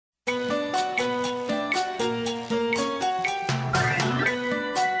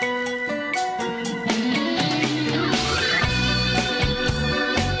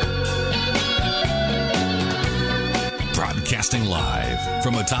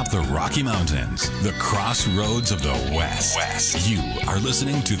From atop the Rocky Mountains, the crossroads of the West. You are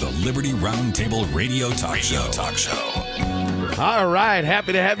listening to the Liberty Roundtable Radio Talk Show. All right,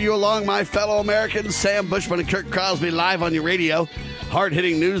 happy to have you along, my fellow Americans. Sam Bushman and Kirk Crosby live on your radio.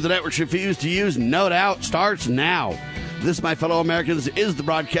 Hard-hitting news the networks refuse to use, no doubt, starts now. This, my fellow Americans, is the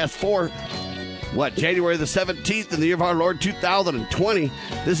broadcast for, January the 17th in the year of our Lord 2020.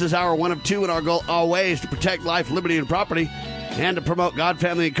 This is hour one of two, and our goal always to protect life, liberty, and property, and to promote God,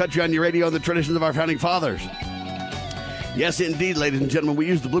 family, and country on your radio and the traditions of our founding fathers. Yes, indeed, ladies and gentlemen, we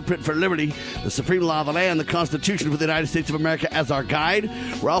use the blueprint for liberty, the supreme law of the land, the Constitution for the United States of America as our guide.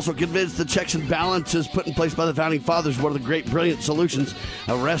 We're also convinced the checks and balances put in place by the founding fathers are one of the great, brilliant solutions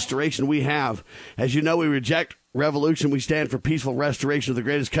of restoration we have. As you know, we reject revolution. We stand for peaceful restoration of the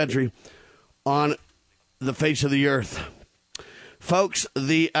greatest country on the face of the earth. Folks,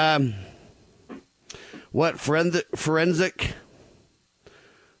 the forensic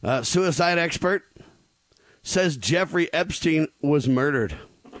suicide expert says Jeffrey Epstein was murdered.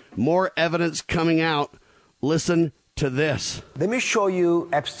 More evidence coming out. Listen to this. Let me show you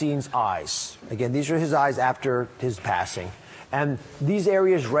Epstein's eyes. Again, these are his eyes after his passing. And these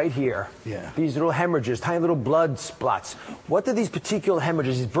areas right here, these little hemorrhages, tiny little blood spots. What do these particular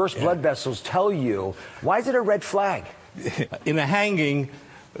hemorrhages, these burst blood vessels tell you? Why is it a red flag? In a hanging,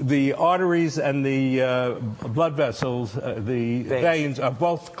 the arteries and the blood vessels, the veins are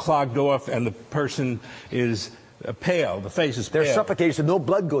both clogged off, and the person is pale. The face is pale. They're suffocated, so no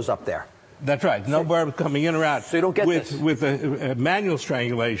blood goes up there. That's right. No blood coming in or out. So you don't get this. With a manual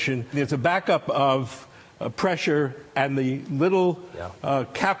strangulation, there's a backup of pressure, and the little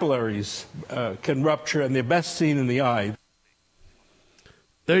capillaries can rupture, and they're best seen in the eye.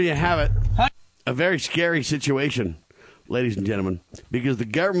 There you have it. A very scary situation, ladies and gentlemen, because the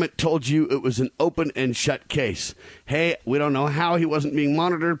government told you it was an open and shut case. Hey, we don't know how he wasn't being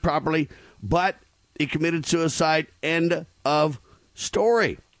monitored properly, but he committed suicide. End of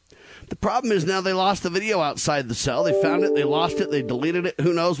story. The problem is now they lost the video outside the cell. They found it. They lost it. They deleted it.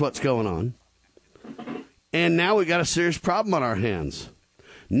 Who knows what's going on? And now we got a serious problem on our hands.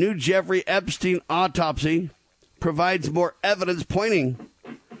 New Jeffrey Epstein autopsy provides more evidence pointing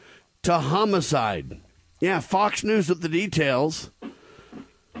to homicide. Yeah, Fox News with the details.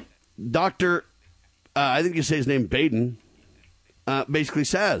 Dr. I think you say his name, Baden, basically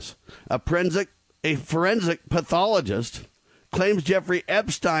says a forensic pathologist claims Jeffrey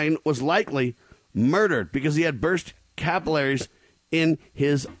Epstein was likely murdered because he had burst capillaries in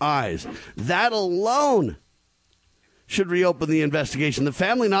his eyes. That alone should reopen the investigation. The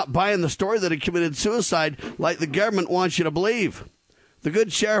family not buying the story that he committed suicide like the government wants you to believe. The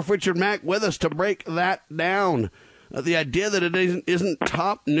good Sheriff Richard Mack with us to break that down. The idea that it isn't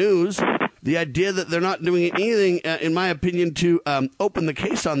top news, the idea that they're not doing anything, in my opinion, to open the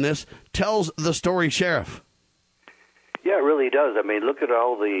case on this, tells the story, Sheriff. Yeah, it really does. I mean, look at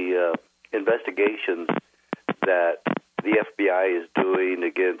all the investigations that the FBI is doing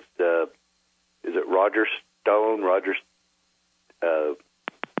against, is it Roger Stone? What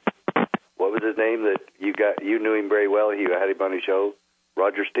was his name that you knew him very well? He had him on his show.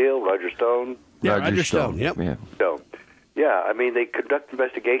 Roger Stone? Yeah, Roger Stone. Yep. Yeah. Stone. Yeah, I mean, they conduct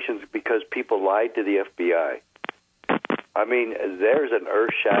investigations because people lied to the FBI. I mean, there's an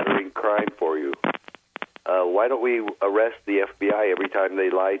earth-shattering crime for you. Why don't we arrest the FBI every time they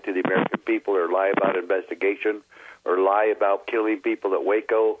lie to the American people or lie about investigation or lie about killing people at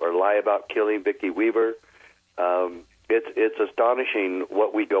Waco or lie about killing Vicki Weaver? It's astonishing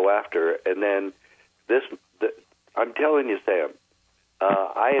what we go after. And then I'm telling you, Sam,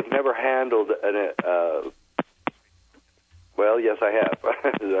 I have never handled well, yes, I have.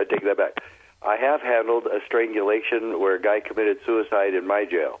 I take that back. I have handled a strangulation where a guy committed suicide in my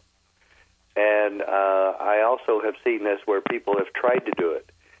jail. And I also have seen this where people have tried to do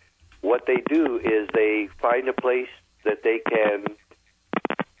it. What they do is they find a place that they can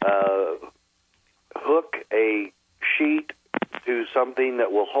hook a sheet to something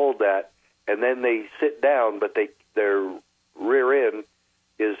that will hold that, and then they sit down, but their rear end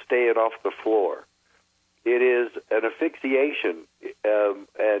is staying off the floor. It is an asphyxiation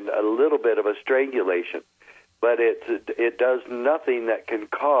and a little bit of a strangulation, but it does nothing that can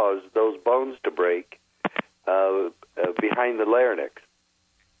cause those bones to break behind the larynx.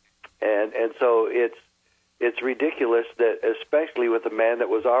 And so it's ridiculous that, especially with a man that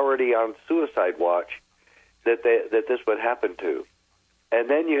was already on suicide watch, that this would happen to. And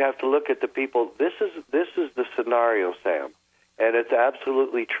then you have to look at the people. This is the scenario, Sam, and it's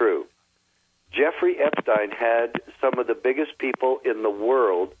absolutely true. Jeffrey Epstein had some of the biggest people in the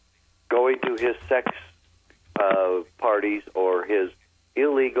world going to his sex parties or his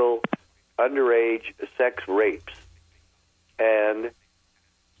illegal underage sex rapes. And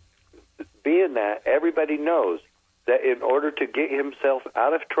being that, everybody knows that in order to get himself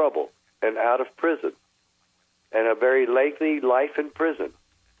out of trouble and out of prison, and a very lengthy life in prison,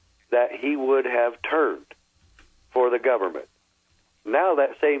 that he would have turned for the government. Now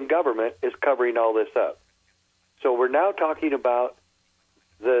that same government is covering all this up. So we're now talking about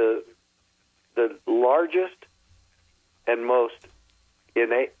the largest and most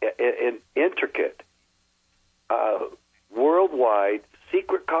intricate worldwide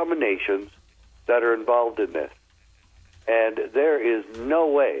secret combinations that are involved in this. And there is no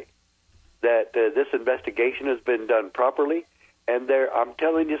way that this investigation has been done properly. And I'm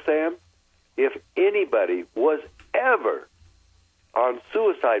telling you, Sam, if anybody was ever on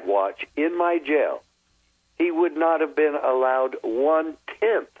suicide watch in my jail, he would not have been allowed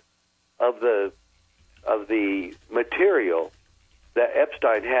 1/10 of the material that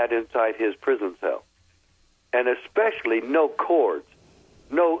Epstein had inside his prison cell. And especially no cords,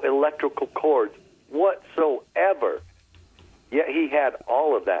 no electrical cords whatsoever. Yet he had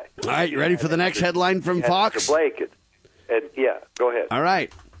all of that. All right, you ready for the next headline from Fox? Blake and yeah, go ahead. All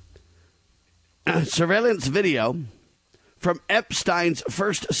right. Surveillance video from Epstein's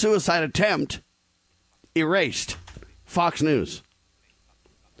first suicide attempt erased. Fox News.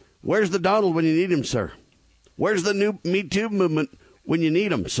 Where's the Donald when you need him, sir? Where's the new Me Too movement when you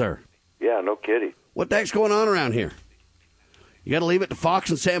need him, sir? Yeah, no kidding. What the heck's going on around here? You got to leave it to Fox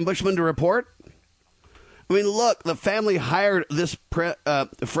and Sam Bushman to report? I mean, look, the family hired this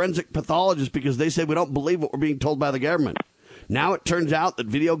forensic pathologist because they said we don't believe what we're being told by the government. Now it turns out that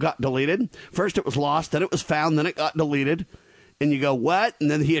video got deleted. First it was lost, then it was found, then it got deleted. And you go, what? And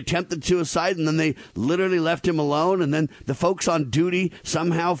then he attempted suicide, and then they literally left him alone. And then the folks on duty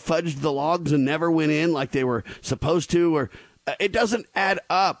somehow fudged the logs and never went in like they were supposed to. Or it doesn't add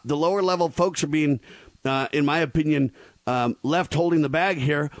up. The lower level folks are being, in my opinion, left holding the bag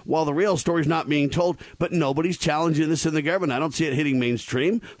here while the real story's not being told, but nobody's challenging this in the government. I don't see it hitting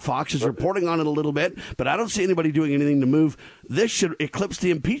mainstream. Fox is reporting on it a little bit, but I don't see anybody doing anything to move. This should eclipse the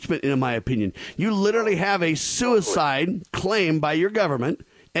impeachment, in my opinion. You literally have a suicide claim by your government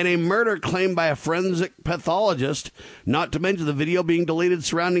and a murder claim by a forensic pathologist, not to mention the video being deleted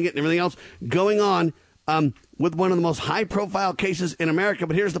surrounding it and everything else going on with one of the most high-profile cases in America.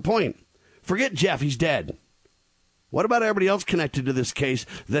 But here's the point. Forget Jeff. He's dead. What about everybody else connected to this case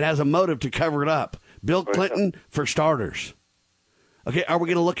that has a motive to cover it up? Bill Clinton, for starters. Okay, are we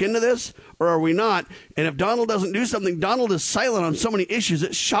going to look into this or are we not? And if Donald doesn't do something, Donald is silent on so many issues.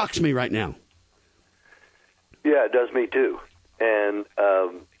 It shocks me right now. Yeah, it does me too. And,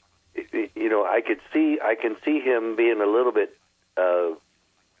 I can see him being a little bit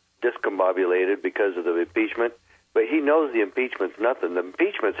discombobulated because of the impeachment, but he knows the impeachment's nothing. The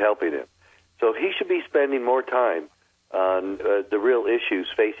impeachment's helping him. So he should be spending more time on the real issues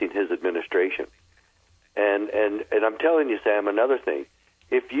facing his administration. And I'm telling you, Sam, another thing.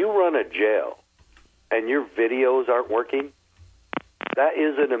 If you run a jail and your videos aren't working, that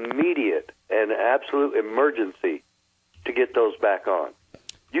is an immediate and absolute emergency to get those back on.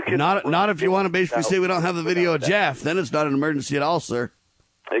 You can not if you want to basically say we don't have the video of Jeff, then it's not an emergency at all, sir.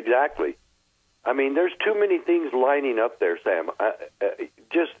 Exactly. I mean, there's too many things lining up there, Sam.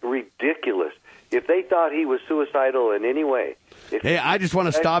 Just ridiculous. If they thought he was suicidal in any way. Hey, I just want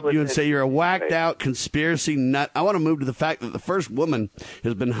to stop you and say you're a whacked-out conspiracy nut. I want to move to the fact that the first woman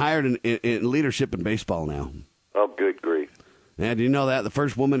has been hired in leadership in baseball now. Oh, good grief. Yeah, do you know that? The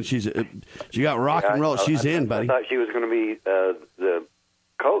first woman, she got rock and roll. She's in, buddy. I thought she was going to be the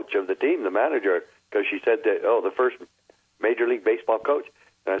coach of the team, the manager, because she said that, the first Major League Baseball coach.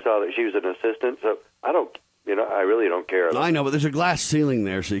 And I saw that she was an assistant, so I really don't care. I know, but there's a glass ceiling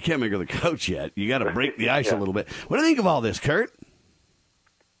there, so you can't make her the coach yet. You got to break the ice a little bit. What do you think of all this, Kurt?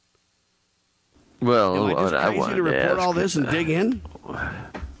 Well, what I wanted to report all this and dig in.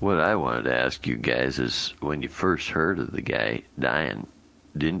 What I wanted to ask you guys is, when you first heard of the guy dying,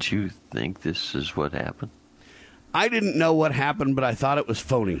 didn't you think this is what happened? I didn't know what happened, but I thought it was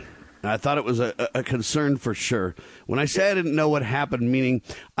phony. I thought it was a concern for sure. When I say I didn't know what happened, meaning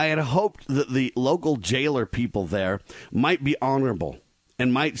I had hoped that the local jailer people there might be honorable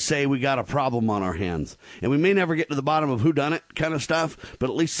and might say we got a problem on our hands. And we may never get to the bottom of who done it kind of stuff,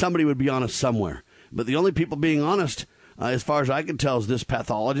 but at least somebody would be honest somewhere. But the only people being honest, as far as I can tell, is this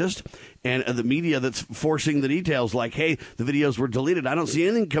pathologist and the media that's forcing the details like, hey, the videos were deleted. I don't see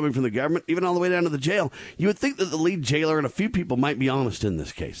anything coming from the government, even all the way down to the jail. You would think that the lead jailer and a few people might be honest in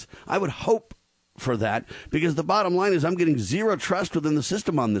this case. I would hope for that, because the bottom line is I'm getting zero trust within the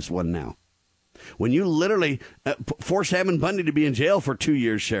system on this one now. When you literally force Ammon Bundy to be in jail for 2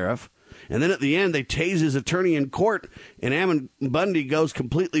 years, Sheriff, and then at the end they tase his attorney in court, and Ammon Bundy goes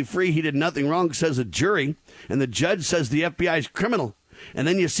completely free. He did nothing wrong, says a jury, and the judge says the FBI is criminal. And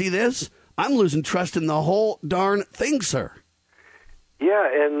then you see this? I'm losing trust in the whole darn thing, sir. Yeah,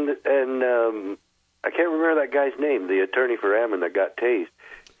 and I can't remember that guy's name, the attorney for Ammon that got tased.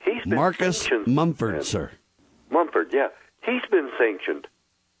 He's been Marcus sanctioned. Mumford, sir. Mumford, yeah. He's been sanctioned.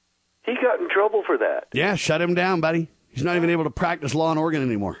 He got in trouble for that. Yeah, shut him down, buddy. He's not even able to practice law in Oregon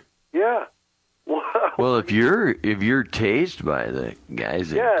anymore. Yeah. Well, if you're tased by the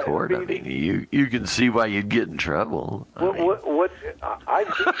guys in court, I mean, you can see why you'd get in trouble.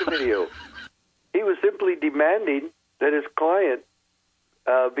 I've seen the video. He was simply demanding that his client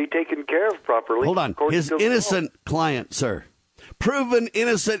be taken care of properly. Hold on. His innocent client, sir. Proven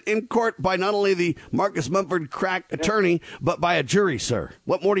innocent in court by not only the Marcus Mumford crack attorney, but by a jury, sir.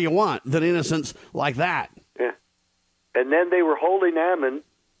 What more do you want than innocence like that? Yeah. And then they were holding Ammon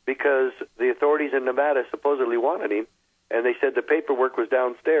because the authorities in Nevada supposedly wanted him, and they said the paperwork was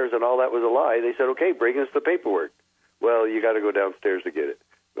downstairs and all that was a lie. They said, okay, bring us the paperwork. Well, you got to go downstairs to get it.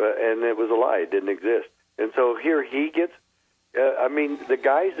 And it was a lie. It didn't exist. And so here he gets, the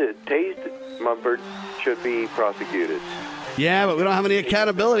guys that tased Mumford should be prosecuted. Yeah, but we don't have any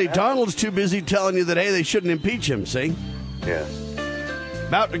accountability. Donald's too busy telling you that, hey, they shouldn't impeach him, see? Yeah.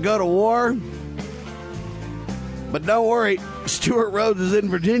 About to go to war. But don't worry, Stuart Rhodes is in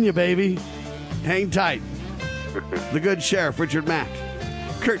Virginia, baby. Hang tight. The good Sheriff, Richard Mack.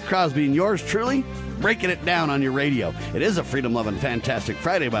 Kurt Crosby and yours truly, breaking it down on your radio. It is a freedom-loving, fantastic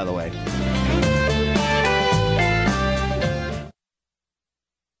Friday, by the way.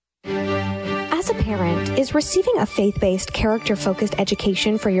 As a parent, is receiving a faith-based, character-focused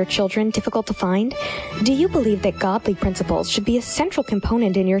education for your children difficult to find? Do you believe that godly principles should be a central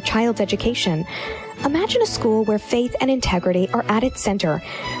component in your child's education? Imagine a school where faith and integrity are at its center,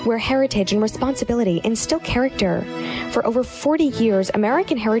 where heritage and responsibility instill character. For over 40 years,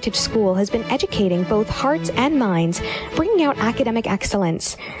 American Heritage School has been educating both hearts and minds, bringing out academic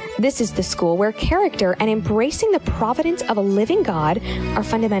excellence. This is the school where character and embracing the providence of a living God are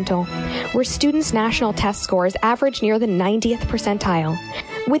fundamental, where students' national test scores average near the 90th percentile.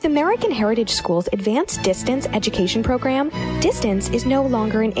 With American Heritage School's advanced distance education program, distance is no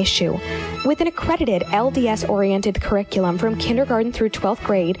longer an issue. With an accredited LDS-oriented curriculum from kindergarten through 12th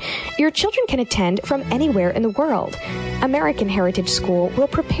grade, your children can attend from anywhere in the world. American Heritage School will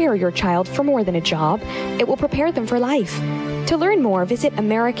prepare your child for more than a job. It will prepare them for life. To learn more, visit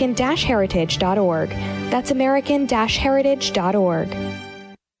American-Heritage.org. That's American-Heritage.org.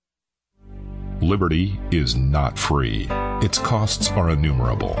 Liberty is not free. Its costs are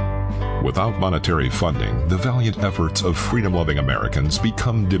innumerable. Without monetary funding, the valiant efforts of freedom-loving Americans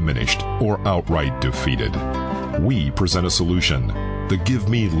become diminished or outright defeated. We present a solution, the Give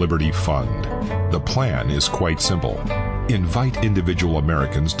Me Liberty Fund. The plan is quite simple. Invite individual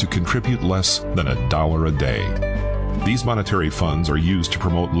Americans to contribute less than $1 a day. These monetary funds are used to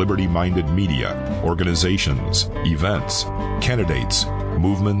promote liberty-minded media, organizations, events, candidates,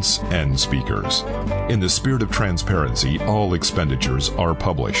 movements, and speakers. In the spirit of transparency, all expenditures are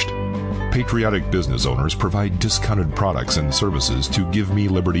published. Patriotic business owners provide discounted products and services to Give Me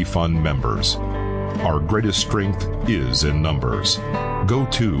Liberty Fund members. Our greatest strength is in numbers. Go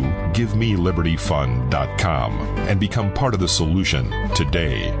to GiveMeLibertyFund.com and become part of the solution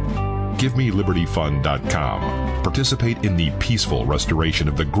today. GiveMeLibertyFund.com. Participate in the peaceful restoration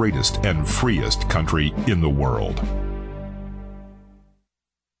of the greatest and freest country in the world.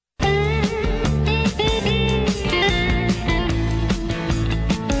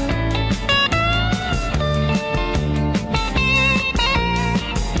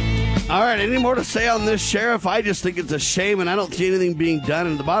 All right, any more to say on this, Sheriff? I just think it's a shame, and I don't see anything being done.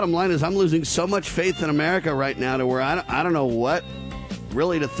 And the bottom line is I'm losing so much faith in America right now to where I don't know what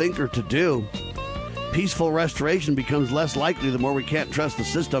really to think or to do. Peaceful restoration becomes less likely the more we can't trust the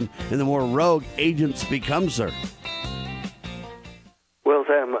system and the more rogue agents become, sir. Well,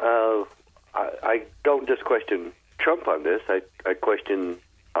 Sam, I don't just question Trump on this. I question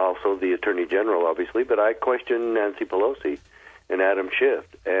also the Attorney General, obviously, but I question Nancy Pelosi and Adam Schiff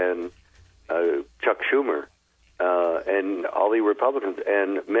and Chuck Schumer and all the Republicans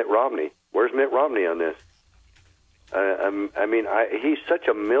and Mitt Romney. Where's Mitt Romney on this? He's such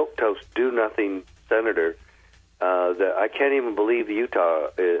a milquetoast, do-nothing senator that I can't even believe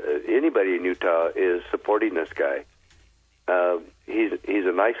anybody in Utah is supporting this guy. He's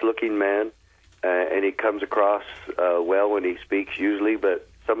a nice-looking man, and he comes across well when he speaks usually, but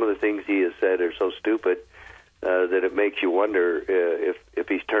some of the things he has said are so stupid that it makes you wonder if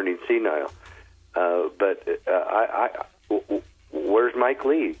he's turning senile. Where's Mike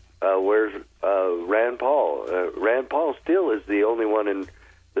Lee? Where's Rand Paul? Rand Paul still is the only one in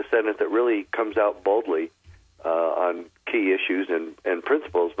the Senate that really comes out boldly on key issues and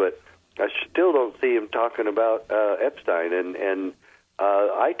principles, but I still don't see him talking about Epstein, and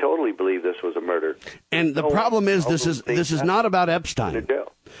I totally believe this was a murder. And the problem is, this is not about Epstein.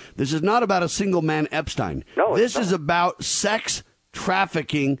 This is not about a single man Epstein. No, this is about sex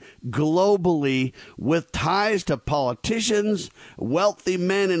trafficking globally with ties to politicians, wealthy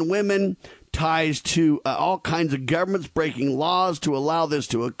men and women, ties to all kinds of governments breaking laws to allow this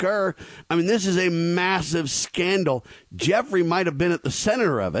to occur. I mean, this is a massive scandal. Jeffrey might have been at the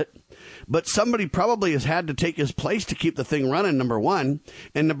center of it, but somebody probably has had to take his place to keep the thing running, number one.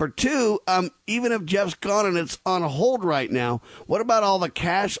 And number two, even if Jeff's gone and it's on hold right now, what about all the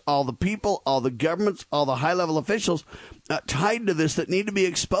cash, all the people, all the governments, all the high-level officials tied to this that need to be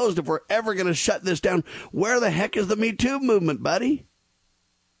exposed if we're ever going to shut this down? Where the heck is the Me Too movement, buddy?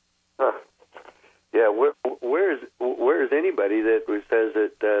 Yeah, where is anybody that says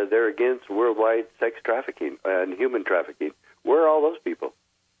that they're against worldwide sex trafficking and human trafficking? Where are all those people?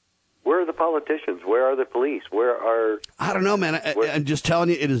 Where are the politicians? Where are the police? Where are... I don't know, man. I'm just telling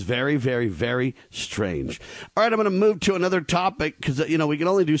you, it is very, very, very strange. All right, I'm going to move to another topic because, we can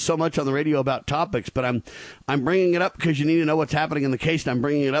only do so much on the radio about topics, but I'm bringing it up because you need to know what's happening in the case, and I'm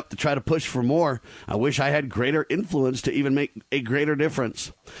bringing it up to try to push for more. I wish I had greater influence to even make a greater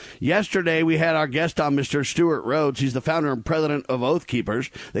difference. Yesterday, we had our guest on, Mr. Stuart Rhodes. He's the founder and president of Oath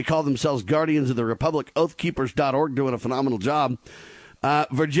Keepers. They call themselves Guardians of the Republic, oathkeepers.org, doing a phenomenal job.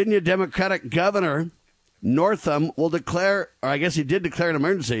 Virginia Democratic Governor Northam will declare, or I guess he did declare an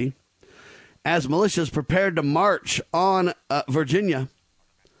emergency, as militias prepared to march on Virginia.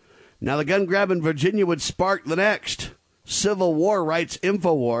 Now, the gun grab in Virginia would spark the next Civil War, writes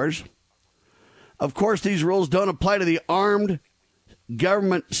InfoWars. Of course, these rules don't apply to the armed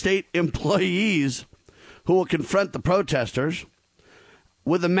government state employees who will confront the protesters.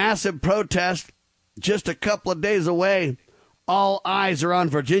 With a massive protest just a couple of days away, all eyes are on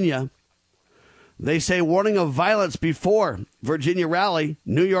Virginia. They say warning of violence before Virginia rally,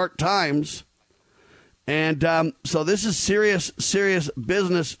 New York Times. And so this is serious, serious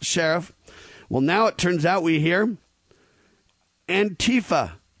business, Sheriff. Well, now it turns out we hear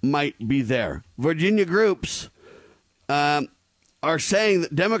Antifa might be there. Virginia groups are saying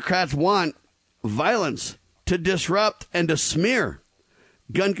that Democrats want violence to disrupt and to smear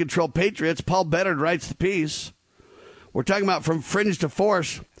gun control patriots. Paul Bedard writes the piece. We're talking about from fringe to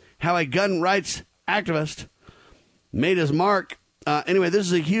force, how a gun rights activist made his mark. Anyway, this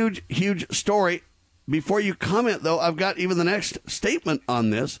is a huge, huge story. Before you comment, though, I've got even the next statement on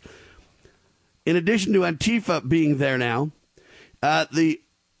this. In addition to Antifa being there now, the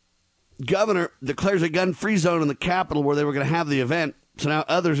governor declares a gun-free zone in the Capitol where they were going to have the event. So now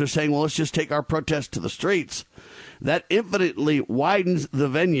others are saying, well, let's just take our protest to the streets. That infinitely widens the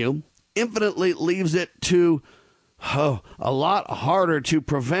venue, infinitely leaves it to a lot harder to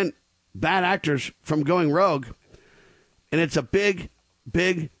prevent bad actors from going rogue. And it's a big,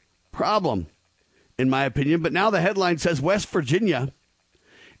 big problem, in my opinion. But now the headline says West Virginia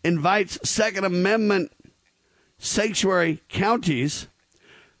invites Second Amendment sanctuary counties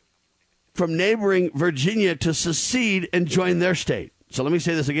from neighboring Virginia to secede and join their state. So let me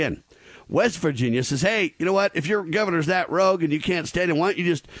say this again. West Virginia says, hey, you know what? If your governor's that rogue and you can't stand it, why don't you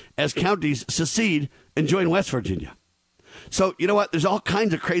just, as counties, secede and join West Virginia? So, you know what? There's all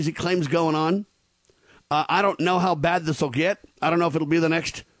kinds of crazy claims going on. I don't know how bad this will get. I don't know if it'll be the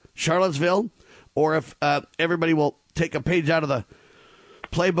next Charlottesville or if everybody will take a page out of the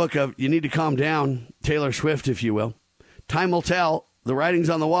playbook of you need to calm down, Taylor Swift, if you will. Time will tell. The writing's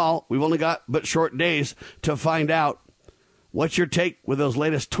on the wall. We've only got but short days to find out. What's your take with those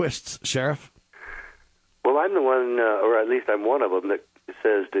latest twists, Sheriff? Well, I'm the one, or at least I'm one of them, that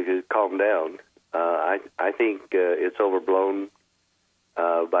says to calm down. I think it's overblown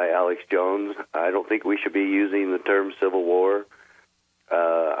by Alex Jones. I don't think we should be using the term Civil War.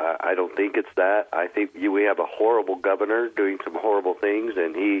 I don't think it's that. I think we have a horrible governor doing some horrible things,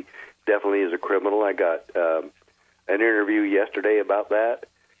 and he definitely is a criminal. I got an interview yesterday about that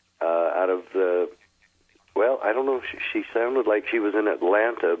out of the... Well, I don't know. She sounded like she was in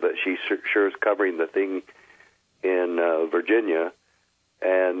Atlanta, but she sure is covering the thing in Virginia.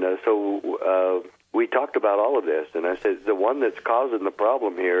 And so we talked about all of this. And I said, the one that's causing the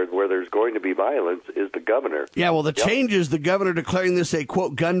problem here where there's going to be violence is the governor. Yeah, well, the change is the governor declaring this a,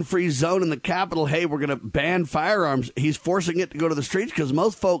 quote, gun-free zone in the Capitol. Hey, we're going to ban firearms. He's forcing it to go to the streets because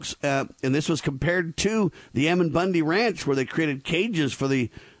most folks, and this was compared to the Emmett Bundy Ranch where they created cages for the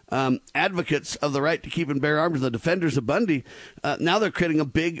advocates of the right to keep and bear arms, the defenders of Bundy, now they're creating a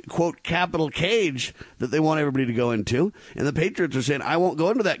big, quote, capital cage that they want everybody to go into. And the Patriots are saying, I won't go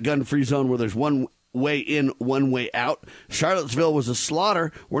into that gun-free zone where there's one way in, one way out. Charlottesville was a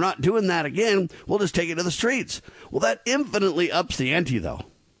slaughter. We're not doing that again. We'll just take it to the streets. Well, that infinitely ups the ante, though.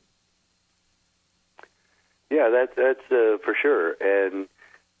 Yeah, that's for sure. And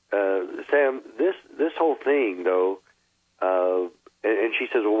Sam, this whole thing, though, and she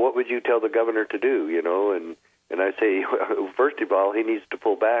says, well, what would you tell the governor to do, you know? And I say, first of all, he needs to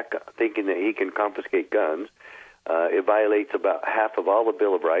pull back thinking that he can confiscate guns. It violates about half of all the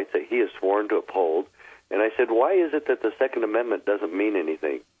Bill of Rights that he has sworn to uphold. And I said, why is it that the Second Amendment doesn't mean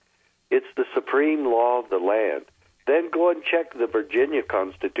anything? It's the supreme law of the land. Then go and check the Virginia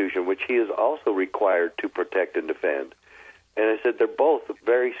Constitution, which he is also required to protect and defend. And I said, they're both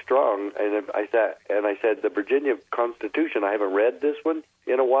very strong. And I said, the Virginia Constitution, I haven't read this one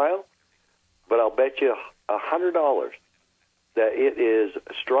in a while, but I'll bet you $100 that it is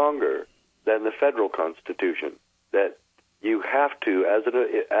stronger than the federal Constitution, that you have to,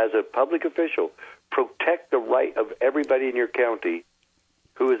 as a public official, protect the right of everybody in your county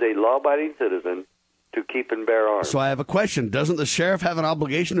who is a law-abiding citizen to keep and bear arms. So I have a question. Doesn't the sheriff have an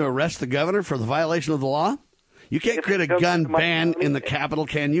obligation to arrest the governor for the violation of the law? You can't create a gun ban in the Capitol,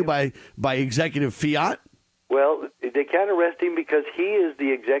 can you, by executive fiat? Well, they can't arrest him because he is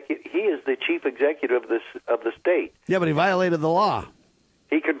the chief executive of the state. Yeah, but he violated the law.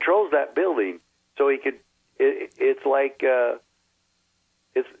 He controls that building, so he could. It's like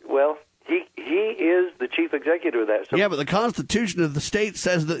he is the chief executive of that. So, yeah, but the Constitution of the state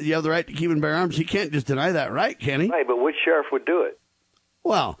says that you have the right to keep and bear arms. He can't just deny that right, can he? Right, but which sheriff would do it?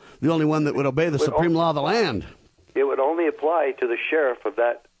 Well, the only one that would obey the supreme law of the land. It would only apply to the sheriff of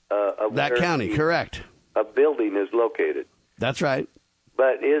that that county. Correct. A building is located. That's right.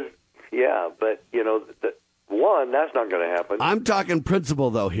 But you know, that's not going to happen. I'm talking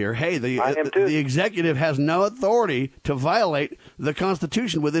principle, though, here. Hey, the executive has no authority to violate the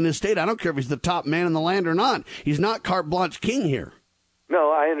Constitution within his state. I don't care if he's the top man in the land or not. He's not carte blanche king here.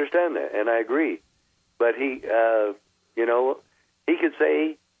 No, I understand that, and I agree. But he, you know, he could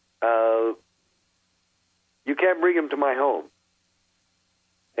say, you can't bring him to my home.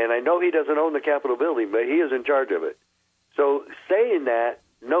 And I know he doesn't own the Capitol building, but he is in charge of it. So saying that,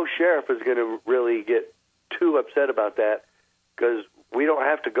 no sheriff is going to really get too upset about that because we don't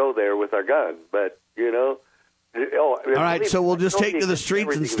have to go there with our gun. But, you know. All right, so we'll just take to the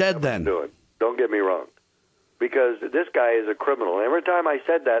streets instead then. Don't get me wrong. Because this guy is a criminal. Every time I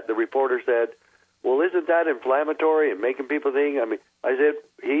said that, the reporter said, well, isn't that inflammatory and making people think? I mean, I said,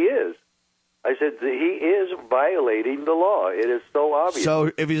 he is. I said, he is violating the law. It is so obvious.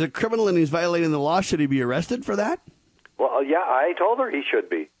 So if he's a criminal and he's violating the law, should he be arrested for that? Well, yeah, I told her he should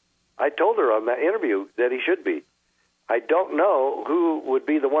be. I told her on that interview that he should be. I don't know who would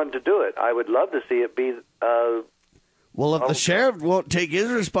be the one to do it. I would love to see it be... well, if the sheriff won't take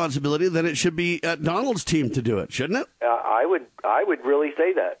his responsibility, then it should be Donald's team to do it, shouldn't it? I would really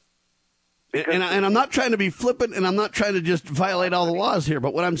say that. And I'm not trying to be flippant, and I'm not trying to just violate all the laws here,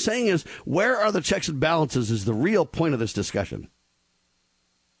 but what I'm saying is, where are the checks and balances is the real point of this discussion.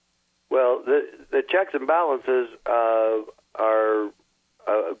 Well, the checks and balances are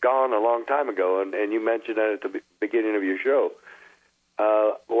gone a long time ago, and you mentioned that at the beginning of your show.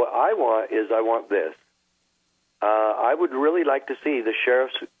 What I want this. I would really like to see the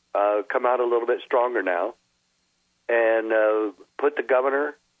sheriffs come out a little bit stronger now and put the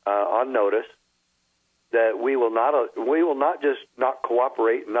governor on notice that we will not just not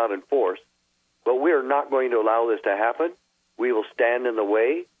cooperate and not enforce, but we are not going to allow this to happen. We will stand in the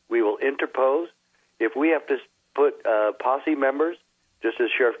way. We will interpose. If we have to put posse members, just as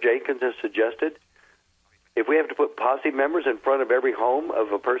Sheriff Jenkins has suggested, if we have to put posse members in front of every home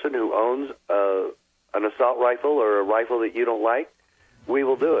of a person who owns an assault rifle or a rifle that you don't like, we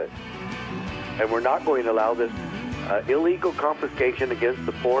will do it. And we're not going to allow this illegal confiscation against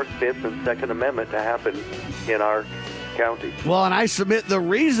the 4th, 5th, and 2nd Amendment to happen in our county. Well, and I submit the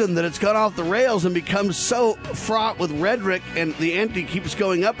reason that it's gone off the rails and become so fraught with rhetoric and the ante keeps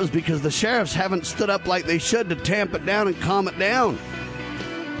going up is because the sheriffs haven't stood up like they should to tamp it down and calm it down.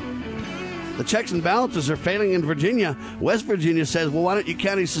 The checks and balances are failing in Virginia. West Virginia says, well, why don't you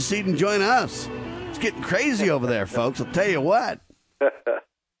counties secede and join us? It's getting crazy over there, folks. I'll tell you what.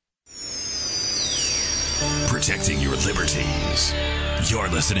 Protecting your liberties. You're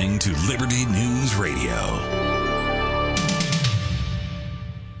listening to Liberty News Radio.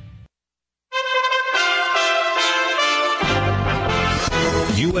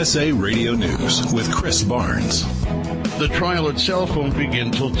 USA Radio News with Chris Barnes. The trial itself won't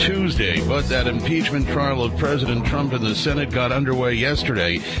begin till Tuesday, but that impeachment trial of President Trump in the Senate got underway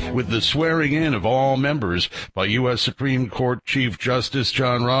yesterday with the swearing in of all members by U.S. Supreme Court Chief Justice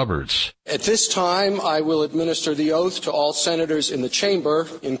John Roberts. At this time, I will administer the oath to all senators in the chamber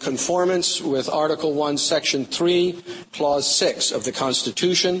in conformance with Article 1, Section 3, Clause 6 of the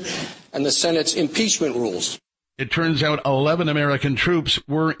Constitution and the Senate's impeachment rules. It turns out 11 American troops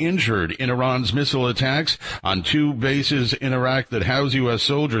were injured in Iran's missile attacks on 2 bases in Iraq that house U.S.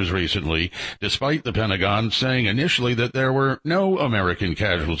 soldiers recently, despite the Pentagon saying initially that there were no American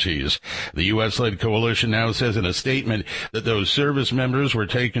casualties. The U.S.-led coalition now says in a statement that those service members were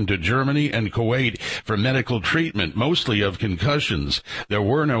taken to Germany and Kuwait for medical treatment, mostly of concussions. There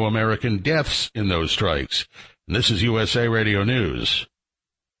were no American deaths in those strikes. And this is USA Radio News.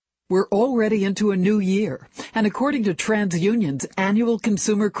 We're already into a new year, and according to TransUnion's annual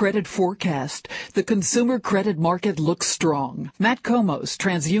consumer credit forecast, the consumer credit market looks strong. Matt Komos,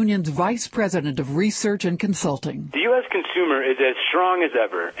 TransUnion's Vice President of Research and Consulting. The U.S. consumer is as strong as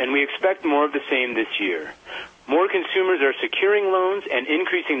ever, and we expect more of the same this year. More consumers are securing loans and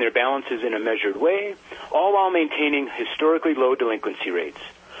increasing their balances in a measured way, all while maintaining historically low delinquency rates.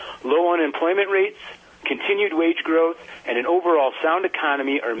 Low unemployment rates, continued wage growth, and an overall sound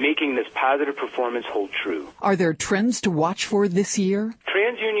economy are making this positive performance hold true. Are there trends to watch for this year?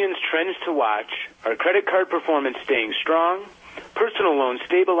 TransUnion's trends to watch are credit card performance staying strong, personal loans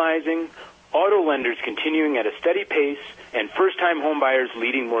stabilizing, auto lenders continuing at a steady pace, and first-time homebuyers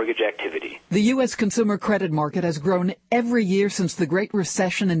leading mortgage activity. The U.S. consumer credit market has grown every year since the Great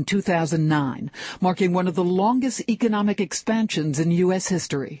Recession in 2009, marking one of the longest economic expansions in U.S.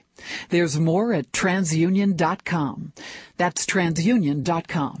 history. There's more at TransUnion.com. That's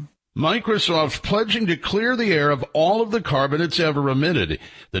TransUnion.com. Microsoft pledging to clear the air of all of the carbon it's ever emitted.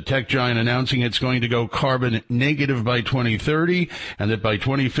 The tech giant announcing it's going to go carbon negative by 2030 and that by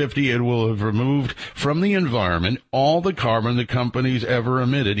 2050 it will have removed from the environment all the carbon the company's ever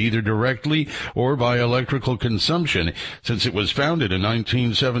emitted, either directly or by electrical consumption, since it was founded in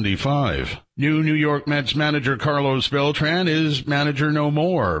 1975. New New York Mets manager Carlos Beltran is manager no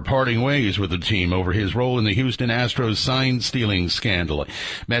more, parting ways with the team over his role in the Houston Astros sign-stealing scandal.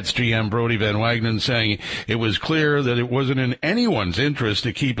 Mets GM Brodie Van Wagenen saying it was clear that it wasn't in anyone's interest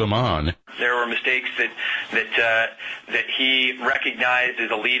to keep him on. There were mistakes that he recognized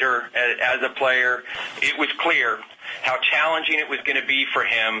as a leader, as a player. It was clear how challenging it was going to be for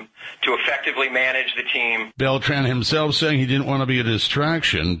him to effectively manage the team. Beltran himself saying he didn't want to be a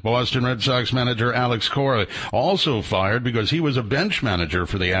distraction. Boston Red Sox manager Alex Cora also fired because he was a bench manager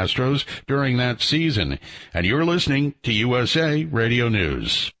for the Astros during that season. And you're listening to USA Radio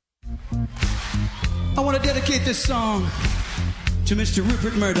News. I want to dedicate this song to Mr.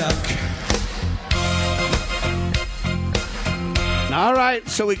 Rupert Murdoch. All right,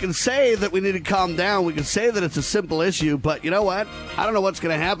 so we can say that we need to calm down. We can say that it's a simple issue, but you know what? I don't know what's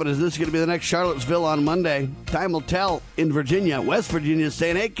going to happen. Is this going to be the next Charlottesville on Monday? Time will tell. In Virginia, West Virginia is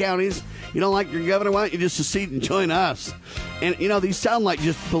saying, hey, counties, you don't like your governor? Why don't you just secede and join us? And, you know, these sound like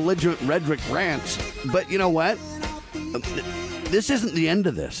just belligerent rhetoric rants, but you know what? This isn't the end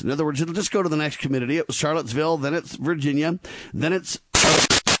of this. In other words, it'll just go to the next community. It was Charlottesville, then it's Virginia, then it's...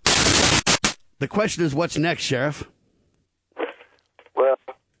 The question is, what's next, Sheriff? Well,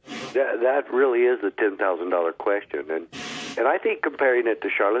 that really is a $10,000 question, and I think comparing it to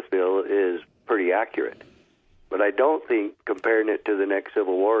Charlottesville is pretty accurate. But I don't think comparing it to the next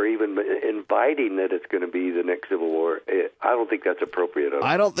Civil War, or even inviting that it's going to be the next Civil War, I don't think that's appropriate.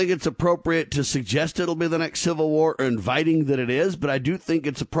 I don't think it's appropriate to suggest it'll be the next Civil War or inviting that it is, but I do think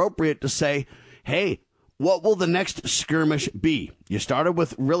it's appropriate to say, hey, what will the next skirmish be? You started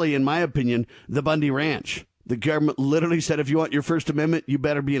with, really, in my opinion, the Bundy Ranch. The government literally said, if you want your First Amendment, you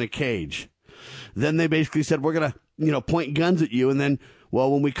better be in a cage. Then they basically said, we're going to, point guns at you. And then,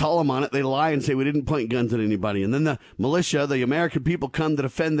 well, when we call them on it, they lie and say we didn't point guns at anybody. And then the militia, the American people, come to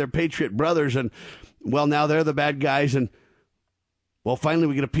defend their patriot brothers. And, well, now they're the bad guys. And, well, finally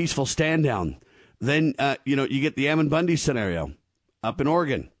we get a peaceful stand down. Then, you get the Ammon Bundy scenario up in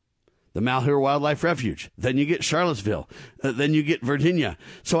Oregon. The Malheur Wildlife Refuge. Then you get Charlottesville. Then you get Virginia.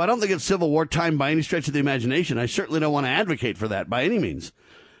 So I don't think it's Civil War time by any stretch of the imagination. I certainly don't want to advocate for that by any means.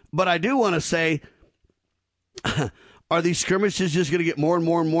 But I do want to say, are these skirmishes just going to get more and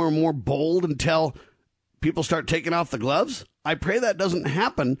more and more and more bold until people start taking off the gloves? I pray that doesn't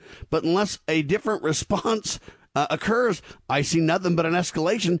happen. But unless a different response occurs, I see nothing but an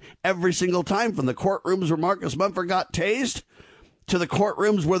escalation every single time, from the courtrooms where Marcus Mumford got tased to the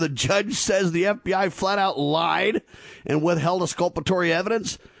courtrooms where the judge says the FBI flat out lied and withheld exculpatory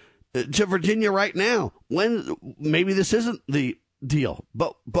evidence. to Virginia right now. When maybe this isn't the deal,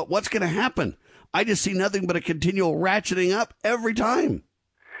 but what's going to happen? I just see nothing but a continual ratcheting up every time.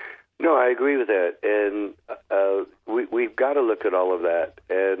 No, I agree with that, and we've got to look at all of that,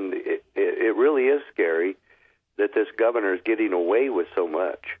 and it really is scary that this governor is getting away with so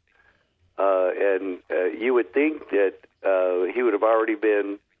much. And you would think that he would have already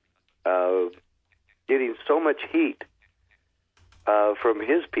been getting so much heat from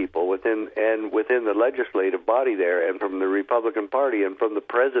his people within the legislative body there, and from the Republican Party, and from the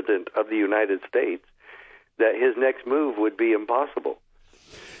President of the United States, that his next move would be impossible.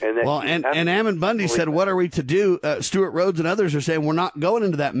 And Ammon Bundy said, what are we to do? Stuart Rhodes and others are saying we're not going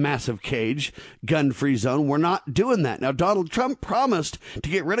into that massive cage, gun-free zone. We're not doing that. Now, Donald Trump promised to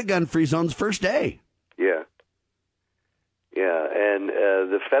get rid of gun-free zones first day. Yeah. Yeah, and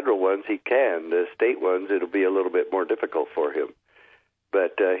the federal ones he can. The state ones, it'll be a little bit more difficult for him.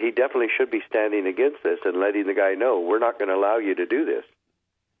 But he definitely should be standing against this and letting the guy know, we're not going to allow you to do this.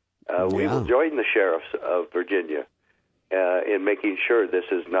 We will join the sheriffs of Virginia in making sure this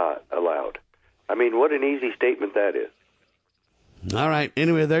is not allowed. I mean, what an easy statement that is. All right.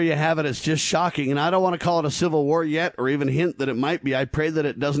 Anyway, there you have it. It's just shocking. And I don't want to call it a civil war yet, or even hint that it might be. I pray that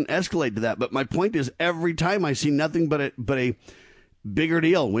it doesn't escalate to that. But my point is, every time I see nothing but a bigger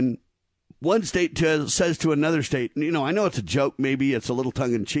deal. When one state says to another state, I know it's a joke, maybe it's a little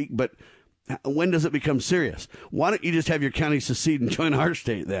tongue-in-cheek, but when does it become serious? Why don't you just have your county secede and join our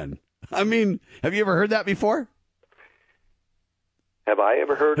state then? I mean, have you ever heard that before? Have I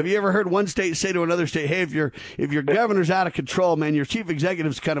ever heard? Have you ever heard one state say to another state, hey, if your governor's out of control, man, your chief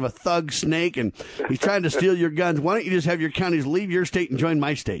executive's kind of a thug snake and he's trying to steal your guns, why don't you just have your counties leave your state and join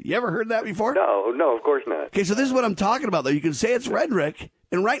my state? You ever heard that before? No, of course not. Okay, so this is what I'm talking about, though. You can say it's rhetoric,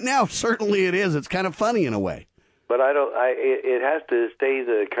 and right now, certainly it is. It's kind of funny in a way. But it has to stay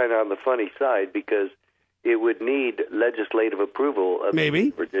kind of on the funny side, because it would need legislative approval of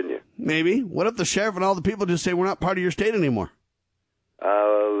Virginia. Maybe. What if the sheriff and all the people just say, we're not part of your state anymore?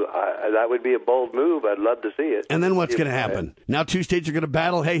 That would be a bold move. I'd love to see it. And then what's going to happen? Now 2 states are going to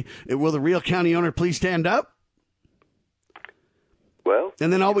battle. Hey, will the real county owner please stand up? Well,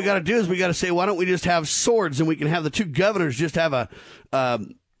 and then all we got to do is we got to say, why don't we just have swords, and we can have the 2 governors just have a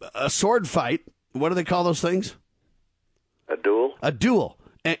sword fight. What do they call those things? A duel. A duel,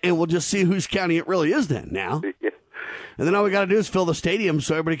 and we'll just see whose county it really is then. Now. Yeah. And then all we got to do is fill the stadium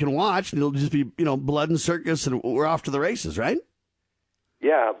so everybody can watch, and it'll just be blood and circus, and we're off to the races, right?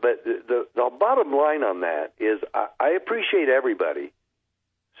 Yeah, but the bottom line on that is I appreciate everybody.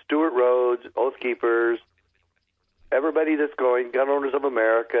 Stuart Rhodes, Oath Keepers, everybody that's going, Gun Owners of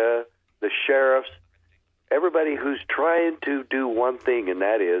America, the sheriffs, everybody who's trying to do one thing, and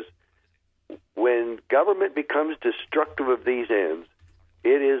that is, when government becomes destructive of these ends,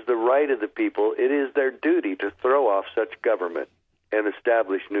 it is the right of the people, it is their duty to throw off such government and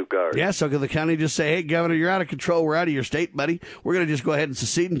establish new guards. Yeah, so can the county just say, hey, Governor, you're out of control. We're out of your state, buddy. We're going to just go ahead and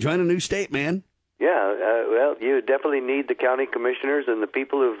secede and join a new state, man. Yeah, well, you definitely need the county commissioners and the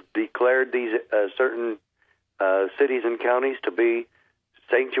people who've declared these certain cities and counties to be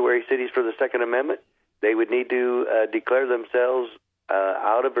sanctuary cities for the Second Amendment. They would need to declare themselves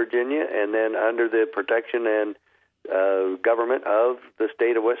out of Virginia and then under the protection and government of the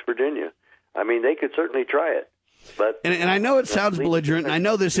state of West Virginia. I mean, they could certainly try it. But and I know it sounds belligerent. And I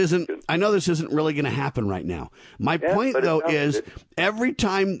know this isn't really going to happen right now. My point, though, is every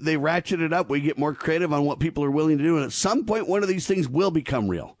time they ratchet it up, we get more creative on what people are willing to do. And at some point, one of these things will become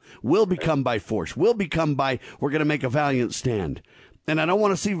real, will become by force, will become by we're going to make a valiant stand. And I don't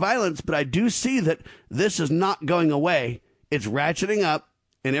want to see violence, but I do see that this is not going away. It's ratcheting up.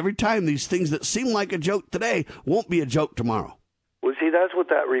 And every time these things that seem like a joke today won't be a joke tomorrow. Well, see, that's what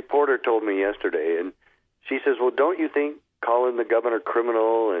that reporter told me yesterday. And she says, well, don't you think calling the governor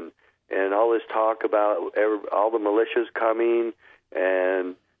criminal and all this talk about all the militias coming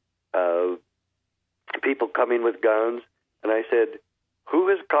and people coming with guns? And I said, who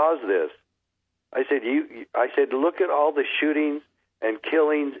has caused this? I said, look at all the shootings and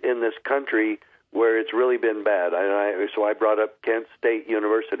killings in this country where it's really been bad. So I brought up Kent State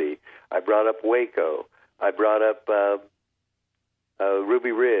University. I brought up Waco. I brought up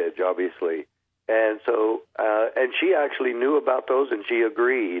Ruby Ridge, obviously. And so, and she actually knew about those, and she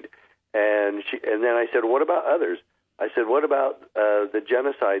agreed. And then I said, what about others? I said, what about the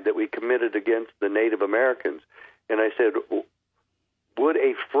genocide that we committed against the Native Americans? And I said, would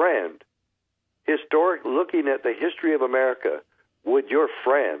a friend, looking at the history of America, would your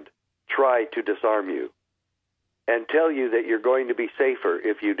friend try to disarm you and tell you that you're going to be safer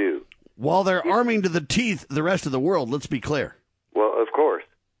if you do? While they're arming to the teeth the rest of the world, let's be clear. Well, of course.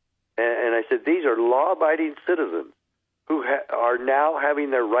 I said, these are law-abiding citizens who are now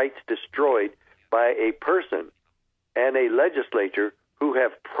having their rights destroyed by a person and a legislature who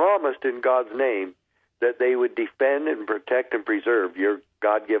have promised in God's name that they would defend and protect and preserve your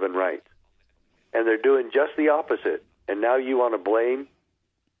God-given rights. And they're doing just the opposite. And now you want to blame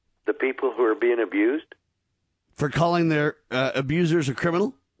the people who are being abused? For calling their abusers a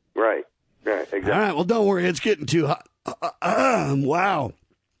criminal? Right, exactly. All right, well, don't worry. It's getting too hot. Wow.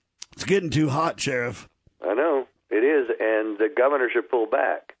 It's getting too hot, Sheriff. I know. It is, and the governor should pull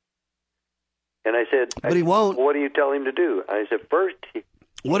back. And I said... But he won't. What do you tell him to do? I said, first...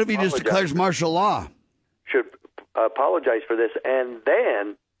 What if he just declares martial law? Should apologize for this, and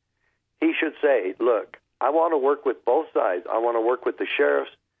then he should say, look, I want to work with both sides. I want to work with the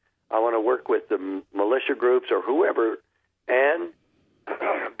sheriffs. I want to work with the militia groups or whoever, and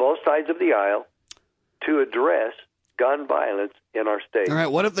both sides of the aisle to address gun violence in our state. All right,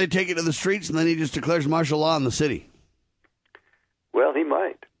 what if they take it to the streets and then he just declares martial law in the city? Well, he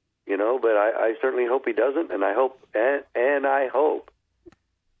might, but I certainly hope he doesn't, and I hope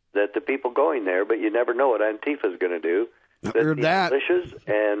that the people going there, but you never know what Antifa is going to do. That militias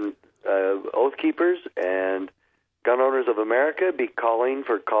and Oath Keepers and gun owners of America be calling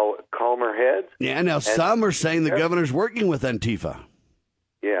for calmer heads. Yeah, now some are saying the governor's working with Antifa.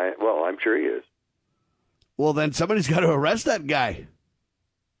 Yeah, well, I'm sure he is. Well, then somebody's got to arrest that guy.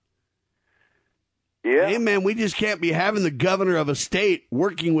 Yeah. Hey, man, we just can't be having the governor of a state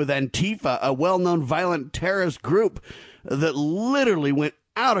working with Antifa, a well-known violent terrorist group that literally went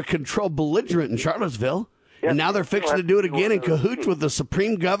out of control, belligerent in Charlottesville. Yeah, and now they're fixing to do it again in cahoots with the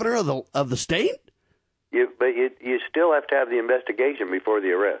supreme governor of the state? But you still have to have the investigation before the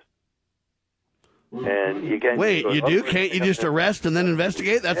arrest. And you can't... Wait, you do? Can't you just arrest and then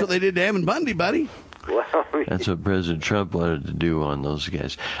investigate? That's what they did to Ammon Bundy, buddy. Well, that's what President Trump wanted to do on those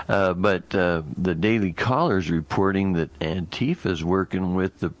guys. But the Daily Caller is reporting that Antifa is working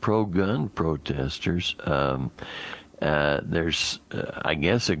with the pro-gun protesters. There's, I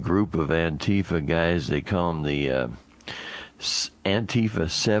guess, a group of Antifa guys. They call them the Antifa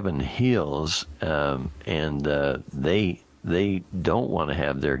 7 Hills, and they don't want to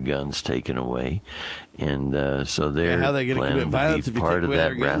have their guns taken away, and so they're how they planning to be part of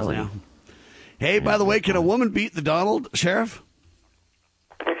that rally. Now. Hey, by the way, can a woman beat the Donald, Sheriff?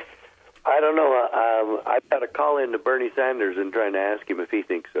 I don't know. I've got to call in to Bernie Sanders and trying to ask him if he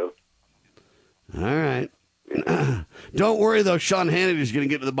thinks so. All right. Don't worry, though. Sean Hannity's going to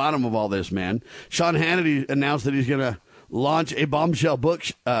get to the bottom of all this, man. Sean Hannity announced that he's going to launch a bombshell book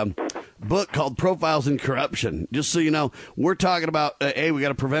called Profiles in Corruption. Just so you know, we're talking about, hey, we got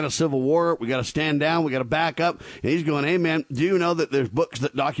to prevent a civil war. We got to stand down. We got to back up. And he's going, hey, man, do you know that there's books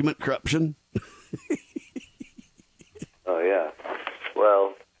that document corruption? Oh, yeah.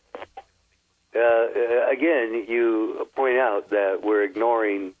 Well, again, you point out that we're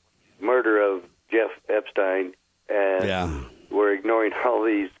ignoring murder of Jeff Epstein, and we're ignoring all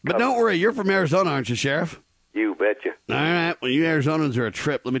these... But don't worry, you're from Arizona, aren't you, Sheriff? You betcha. All right. Well, you Arizonans are a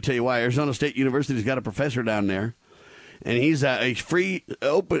trip. Let me tell you why. Arizona State University's got a professor down there, and he's a free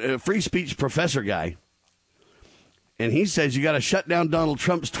speech professor guy. And he says you got to shut down Donald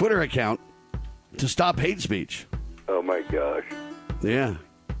Trump's Twitter account to stop hate speech. Oh, my gosh. Yeah.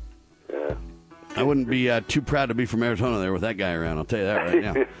 I wouldn't be too proud to be from Arizona there with that guy around. I'll tell you that right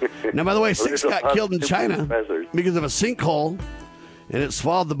now. Now, by the way, 6 got killed in China because of a sinkhole, and it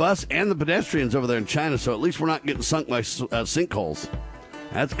swallowed the bus and the pedestrians over there in China, so at least we're not getting sunk by sinkholes.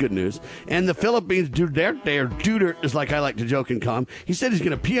 That's good news. And the Philippines, Duterte, is like I like to joke and call him. He said he's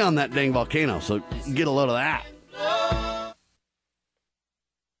going to pee on that dang volcano, so get a load of that.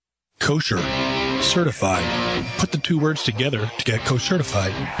 Kosher. Certified. Put the two words together to get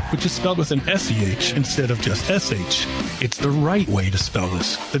kosher-certified, which is spelled with an S-E-H instead of just S-H. It's the right way to spell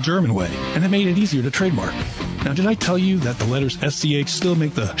this, the German way, and it made it easier to trademark. Now, did I tell you that the letters S-C-H still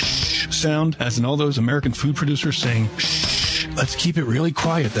make the sh sound, as in all those American food producers saying shh? Let's keep it really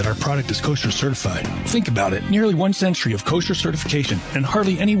quiet that our product is kosher certified. Think about it. Nearly 1 century of kosher certification, and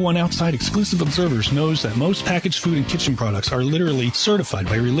hardly anyone outside exclusive observers knows that most packaged food and kitchen products are literally certified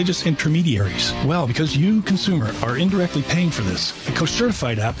by religious intermediaries. Well, because you, consumer, are indirectly paying for this, the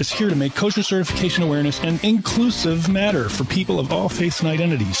Kosher-Certified app is here to make kosher certification awareness an inclusive matter for people of all faiths and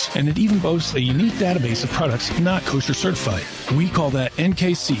identities, and it even boasts a unique database of products not kosher certified. We call that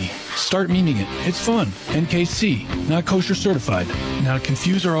NKC. Start memeing it. It's fun. NKC, not kosher certified. Now, to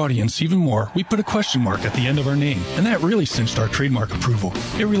confuse our audience even more, we put a question mark at the end of our name, and that really cinched our trademark approval.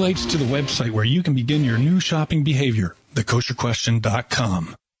 It relates to the website where you can begin your new shopping behavior,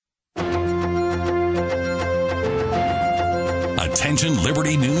 thekosherquestion.com. Attention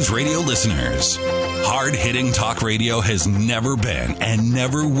Liberty News Radio listeners. Hard-hitting talk radio has never been and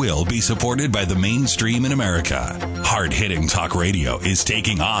never will be supported by the mainstream in America. Hard-hitting talk radio is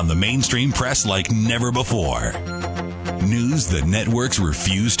taking on the mainstream press like never before. News the networks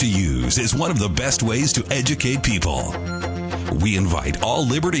refuse to use is one of the best ways to educate people. We invite all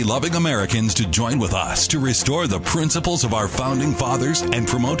liberty-loving Americans to join with us to restore the principles of our founding fathers and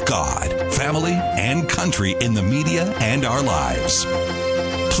promote God, family, and country in the media and our lives.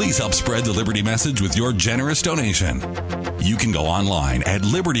 Please help spread the Liberty message with your generous donation. You can go online at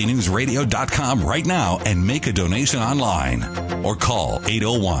libertynewsradio.com right now and make a donation online. Or call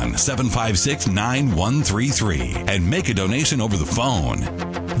 801-756-9133 and make a donation over the phone.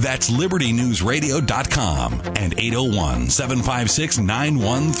 That's libertynewsradio.com and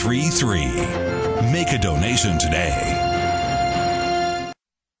 801-756-9133. Make a donation today.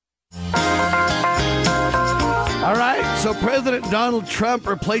 All right, so President Donald Trump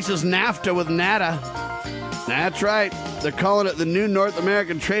replaces NAFTA with NATA. That's right. They're calling it the new North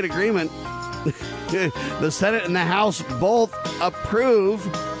American Trade Agreement. The Senate and the House both approve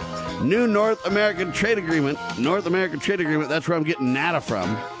new North American Trade Agreement. North American Trade Agreement, that's where I'm getting NATA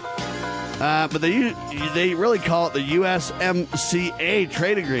from. But they really call it the USMCA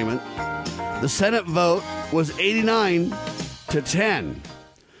Trade Agreement. The Senate vote was 89-10.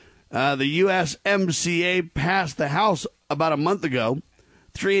 The USMCA passed the House about a month ago,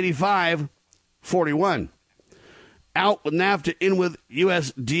 385-41. Out with NAFTA, in with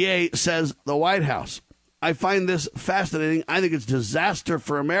USDA, says the White House. I find this fascinating. I think it's disaster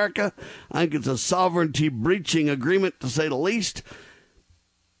for America. I think it's a sovereignty-breaching agreement, to say the least.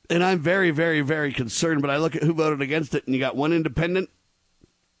 And I'm very, very, very concerned. But I look at who voted against it, and you got one independent,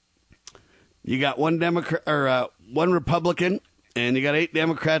 you got one Democrat, or one Republican, and you got 8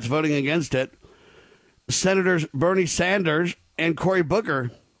 Democrats voting against it. Senators Bernie Sanders and Cory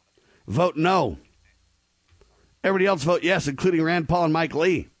Booker vote no. Everybody else vote yes, including Rand Paul and Mike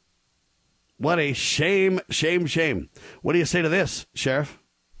Lee. What a shame, shame, shame. What do you say to this, Sheriff?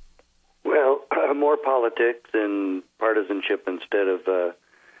 Well, more politics and partisanship instead of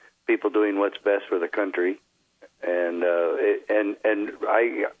people doing what's best for the country. And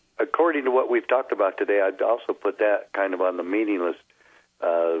I, according to what we've talked about today, I'd also put that kind of on the meaningless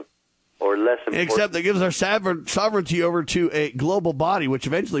or less important. Except that gives our sovereignty over to a global body, which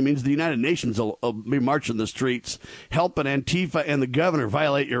eventually means the United Nations will be marching the streets, helping Antifa and the governor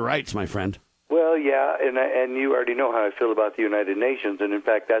violate your rights, my friend. Well, yeah, and you already know how I feel about the United Nations, and in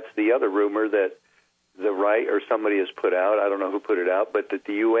fact, that's the other rumor that the right or somebody has put out. I don't know who put it out, but that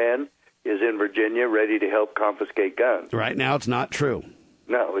the UN is in Virginia ready to help confiscate guns. Right now, it's not true.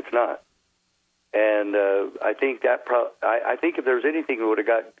 No, it's not. And I think that I think if there was anything that would have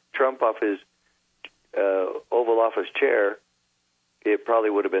got Trump off his Oval Office chair, it probably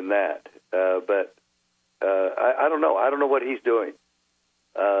would have been that. But I don't know. I don't know what he's doing.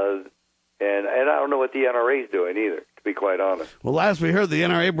 And I don't know what the NRA is doing either, to be quite honest. Well, last we heard, the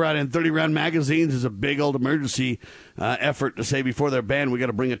NRA brought in 30-round magazines as a big old emergency effort to say before they're banned, we got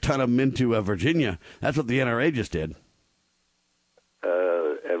to bring a ton of them into Virginia. That's what the NRA just did.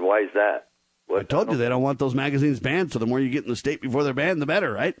 And why is that? I told you they don't want those magazines banned, so the more you get in the state before they're banned, the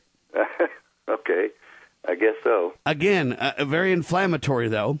better, right? Okay, I guess so. Again, very inflammatory,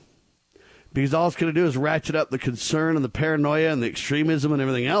 though, because all it's going to do is ratchet up the concern and the paranoia and the extremism and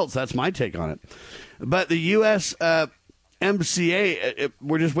everything else. That's my take on it. But the U.S. MCA,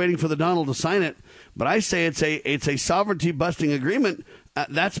 we're just waiting for the Donald to sign it, but I say it's a sovereignty-busting agreement.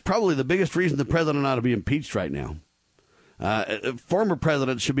 That's probably the biggest reason the president ought to be impeached right now. Former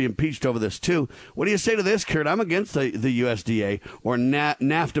presidents should be impeached over this, too. What do you say to this, Kurt? I'm against the USDA or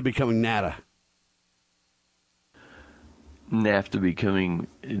NAFTA becoming NATA. NAFTA becoming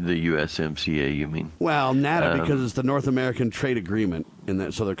the USMCA, you mean? Well, NATA because it's the North American Trade Agreement,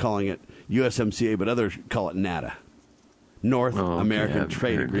 so they're calling it USMCA, but others call it NATA. North American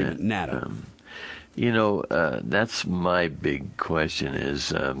Trade Agreement, NATA. That's my big question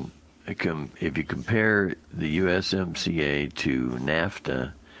is... if you compare the USMCA to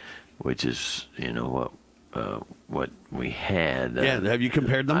NAFTA, which is what we had, have you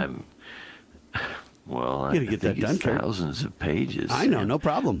compared them? I think get that done, it's thousands of pages. I know, no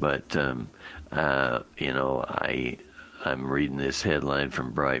problem. But I'm reading this headline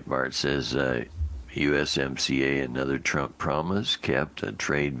from Breitbart. Says USMCA, another Trump promise, kept a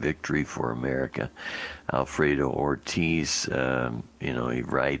trade victory for America. Alfredo Ortiz, he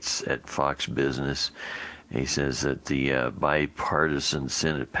writes at Fox Business, He says that the bipartisan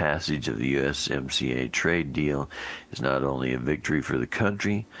Senate passage of the USMCA trade deal is not only a victory for the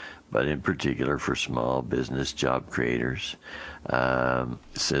country, but in particular for small business job creators.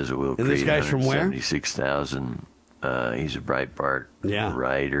 Says it will create 176,000. He's a Breitbart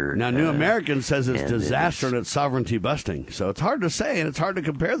writer. Now, New American says it's disaster and it's sovereignty busting. So it's hard to say, and it's hard to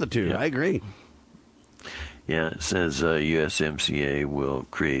compare the two. Yeah. I agree. Yeah, it says USMCA will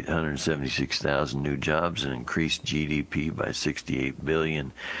create 176,000 new jobs and increase GDP by $68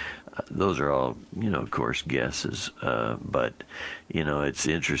 billion. Those are all, of course, guesses. But, it's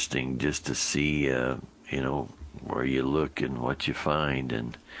interesting just to see, where you look and what you find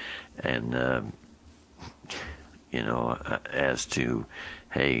and as to,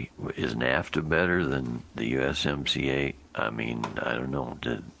 hey, is NAFTA better than the USMCA? I mean, I don't know.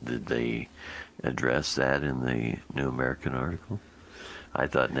 Did they address that in the New American article? I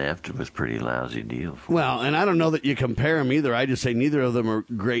thought NAFTA was a pretty lousy deal. Well, and I don't know that you compare them either. I just say neither of them are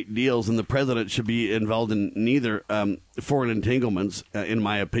great deals, and the president should be involved in neither foreign entanglements, in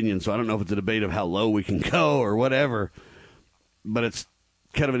my opinion. So I don't know if it's a debate of how low we can go or whatever, but it's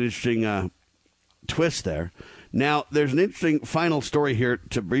kind of an interesting twist there. Now, there's an interesting final story here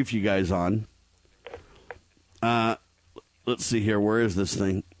to brief you guys on. Let's see here. Where is this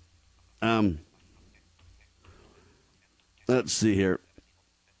thing? Let's see here.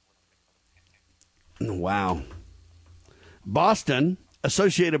 Wow. Boston,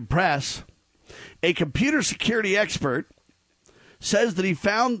 Associated Press, a computer security expert says that he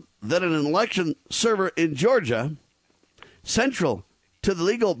found that an election server in Georgia, central to the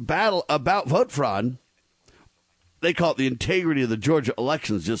legal battle about vote fraud, they call it the integrity of the Georgia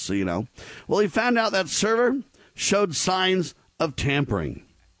elections, just so you know. Well, he found out that server showed signs of tampering.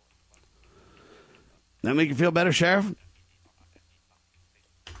 That make you feel better, Sheriff?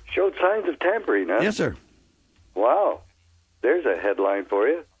 Showed signs of tampering, huh? Yes, sir. Wow. There's a headline for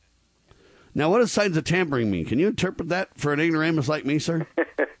you. Now, what does signs of tampering mean? Can you interpret that for an ignoramus like me, sir?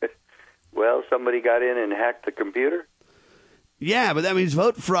 Well, somebody got in and hacked the computer? Yeah, but that means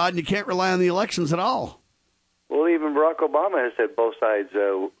vote fraud, and you can't rely on the elections at all. Well, even Barack Obama has said both sides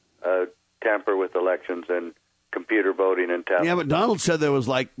tamper with elections and computer voting and tampering. Yeah, but Donald said there was,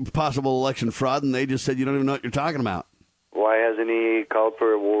 possible election fraud, and they just said you don't even know what you're talking about. Why hasn't he called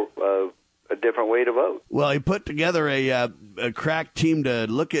for a different way to vote? Well, he put together a crack team to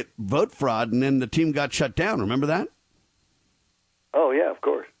look at vote fraud, and then the team got shut down. Remember that? Oh, yeah, of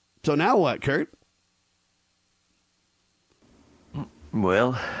course. So now what, Kurt?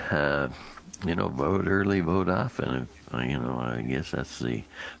 Well, vote early, vote often. I guess that's the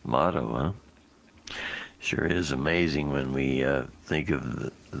motto, huh? Sure is amazing when we think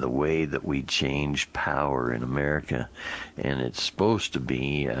of the way that we change power in America, and it's supposed to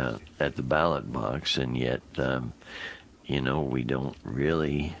be at the ballot box, and yet, we don't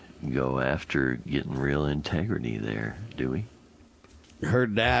really go after getting real integrity there, do we?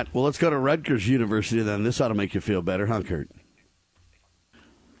 Heard that. Well, let's go to Rutgers University then. This ought to make you feel better, huh, Kurt?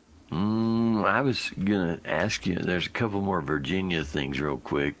 I was going to ask you, there's a couple more Virginia things real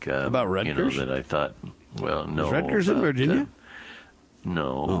quick. About Rutgers? That I thought, well, no. Is Rutgers in Virginia?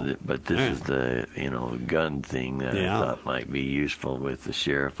 No, but this is the, gun thing that I thought might be useful with the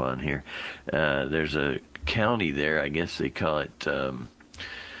sheriff on here. There's a county there, I guess they call it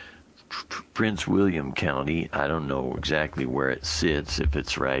Prince William County. I don't know exactly where it sits, if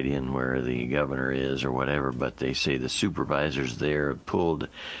it's right in where the governor is or whatever, but they say the supervisors there have pulled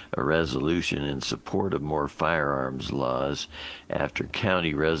a resolution in support of more firearms laws after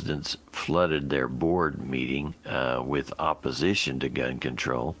county residents flooded their board meeting with opposition to gun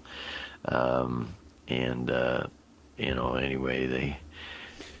control. Anyway, they...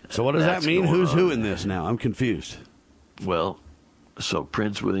 So what does that mean? Who's who in this now? I'm confused. Well, so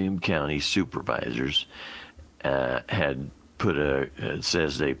Prince William County supervisors had put it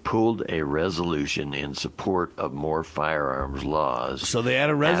says they pulled a resolution in support of more firearms laws. So they had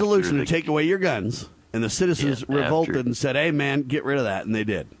a resolution to take away your guns, and the citizens revolted and said, hey, man, get rid of that, and they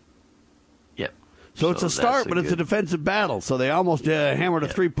did. Yep. So it's a start, but it's a defensive battle. So they almost hammered a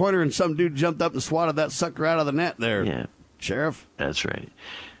three-pointer, and some dude jumped up and swatted that sucker out of the net there, Sheriff. That's right.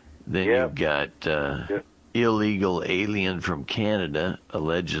 Then you've got... illegal alien from Canada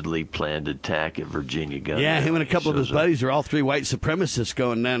allegedly planned attack at Virginia gun. Yeah, him and a couple of his buddies are all three white supremacists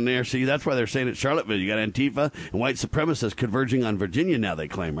going down there. See, that's why they're saying at Charlottesville, you got Antifa and white supremacists converging on Virginia now, they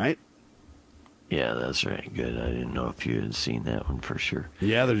claim, right? Yeah, that's right. Good. I didn't know if you had seen that one for sure.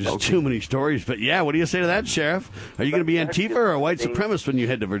 Yeah, there's just too many stories. But yeah, what do you say to that, Sheriff? Are you going to be Antifa or a white supremacist when you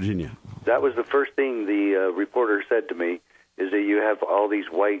head to Virginia? That was the first thing the reporter said to me, is that you have all these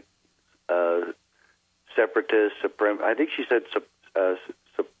white separatists, I think she said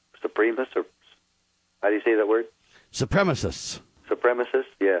supremacists, or how do you say that word? Supremacists. Supremacists,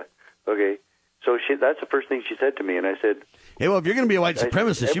 yeah. Okay. So that's the first thing she said to me, and I said, hey, well, if you're going to be a white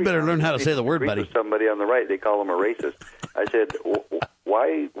supremacist, you better learn how to say the word, buddy. Somebody on the right, they call them a racist. I said,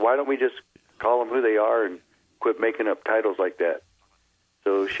 why don't we just call them who they are and quit making up titles like that?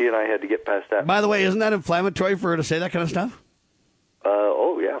 So she and I had to get past that. By the way, isn't that inflammatory for her to say that kind of stuff?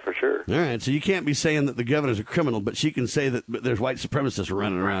 Oh, yeah, for sure. All right, so you can't be saying that the governor's a criminal, but she can say that there's white supremacists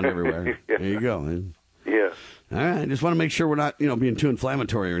running around everywhere. Yeah. There you go. Yeah. All right, just want to make sure we're not, being too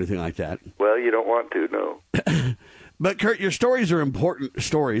inflammatory or anything like that. Well, you don't want to, no. But, Kurt, your stories are important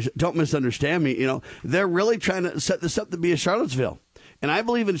stories. Don't misunderstand me. They're really trying to set this up to be a Charlottesville. And I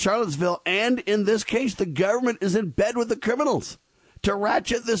believe in Charlottesville, and in this case, the government is in bed with the criminals to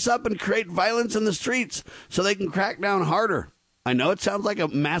ratchet this up and create violence in the streets so they can crack down harder. I know it sounds like a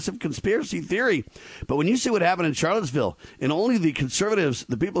massive conspiracy theory, but when you see what happened in Charlottesville, and only the conservatives,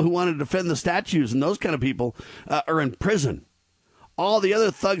 the people who want to defend the statues and those kind of people, are in prison. All the other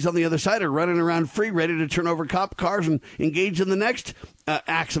thugs on the other side are running around free, ready to turn over cop cars and engage in the next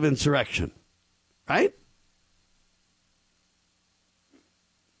acts of insurrection. Right?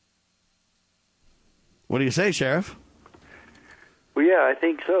 What do you say, Sheriff? Well, yeah, I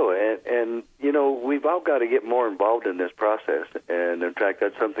think so. And we've all got to get more involved in this process. And, in fact,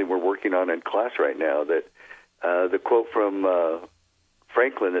 that's something we're working on in class right now, that the quote from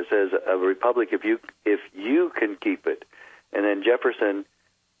Franklin that says, a republic if you can keep it. And then Jefferson,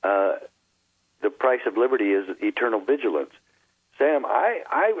 the price of liberty is eternal vigilance. Sam,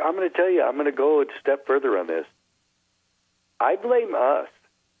 I'm going to tell you, I'm going to go a step further on this. I blame us.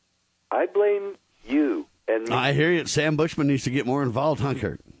 I blame you. And I hear you. Sam Bushman needs to get more involved, huh,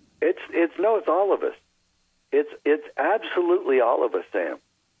 Kurt? It's all of us. It's absolutely all of us, Sam.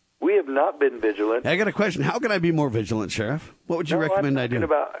 We have not been vigilant. I got a question. How can I be more vigilant, Sheriff? What would you recommend I do?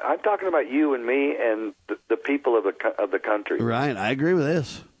 I'm talking about you and me and the people of the country. Right. I agree with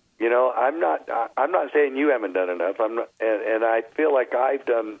this. I'm not saying you haven't done enough. I'm not, and I feel like I've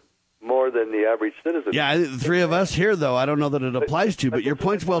done more than the average citizen. Yeah, the three of us here, though, I don't know that it applies to, but your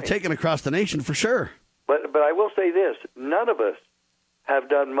point's well taken across the nation for sure. But I will say this: none of us have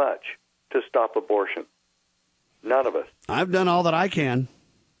done much to stop abortion. None of us. I've done all that I can.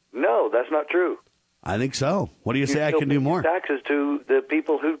 No, that's not true. I think so. What do you say I can do more? Taxes to the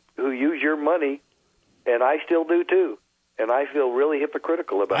people who use your money, and I still do too. And I feel really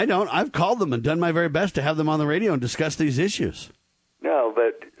hypocritical about it. I don't. I've called them and done my very best to have them on the radio and discuss these issues. No,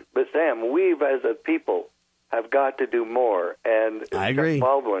 but Sam, we as a people have got to do more. And I agree. Chuck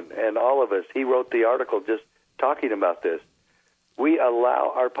Baldwin and all of us, he wrote the article just talking about this. We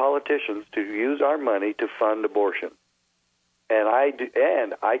allow our politicians to use our money to fund abortion. And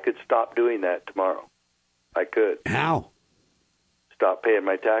I could stop doing that tomorrow. I could. How? Stop paying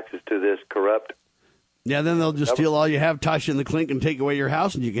my taxes to this corrupt. Yeah, then they'll just steal all you have, toss you in the clink, and take away your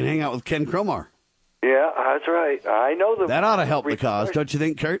house, and you can hang out with Ken Cromar. Yeah, that's right. I know them. That ought to help the cause, don't you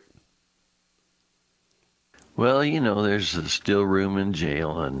think, Kurt? Well, there's still room in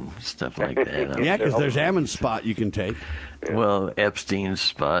jail and stuff like that. Yeah, because there's Ammon's spot you can take. Yeah. Well, Epstein's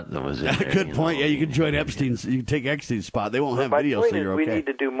spot that was in there. Good point. Yeah, you can join Epstein's. You can take Epstein's spot. They won't have video, so you're okay. We need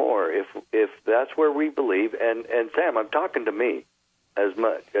to do more if that's where we believe. And Sam, I'm talking to me as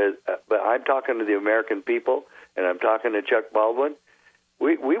much, but I'm talking to the American people, and I'm talking to Chuck Baldwin.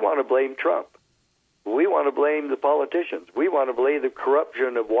 We want to blame Trump. We want to blame the politicians. We want to blame the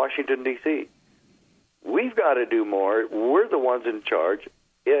corruption of Washington, D.C. We've got to do more. We're the ones in charge.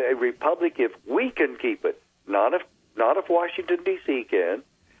 A republic, if we can keep it, not if Washington, D.C. can,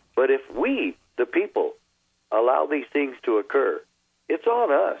 but if we, the people, allow these things to occur, it's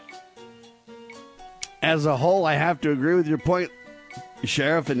on us. As a whole, I have to agree with your point,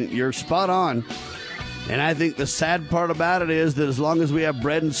 Sheriff, and you're spot on. And I think the sad part about it is that as long as we have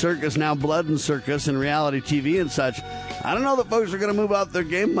bread and circus, now blood and circus, and reality TV and such, I don't know that folks are going to move out their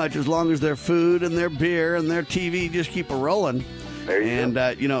game much as long as their food and their beer and their TV just keep a-rolling.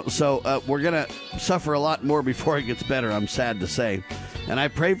 So we're going to suffer a lot more before it gets better, I'm sad to say. And I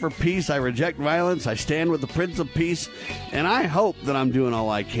pray for peace. I reject violence. I stand with the Prince of Peace. And I hope that I'm doing all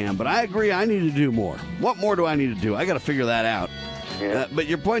I can. But I agree I need to do more. What more do I need to do? I got to figure that out. Yeah. But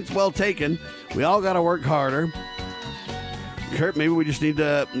your point's well taken. We all got to work harder. Kurt, maybe we just need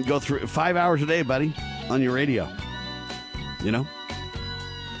to go through 5 hours a day, buddy, on your radio. All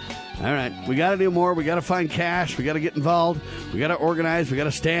right. We got to do more. We got to find cash. We got to get involved. We got to organize. We got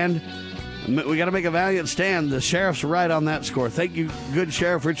to stand. We got to make a valiant stand. The sheriff's right on that score. Thank you, good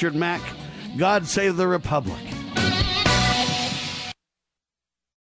Sheriff Richard Mack. God save the Republic.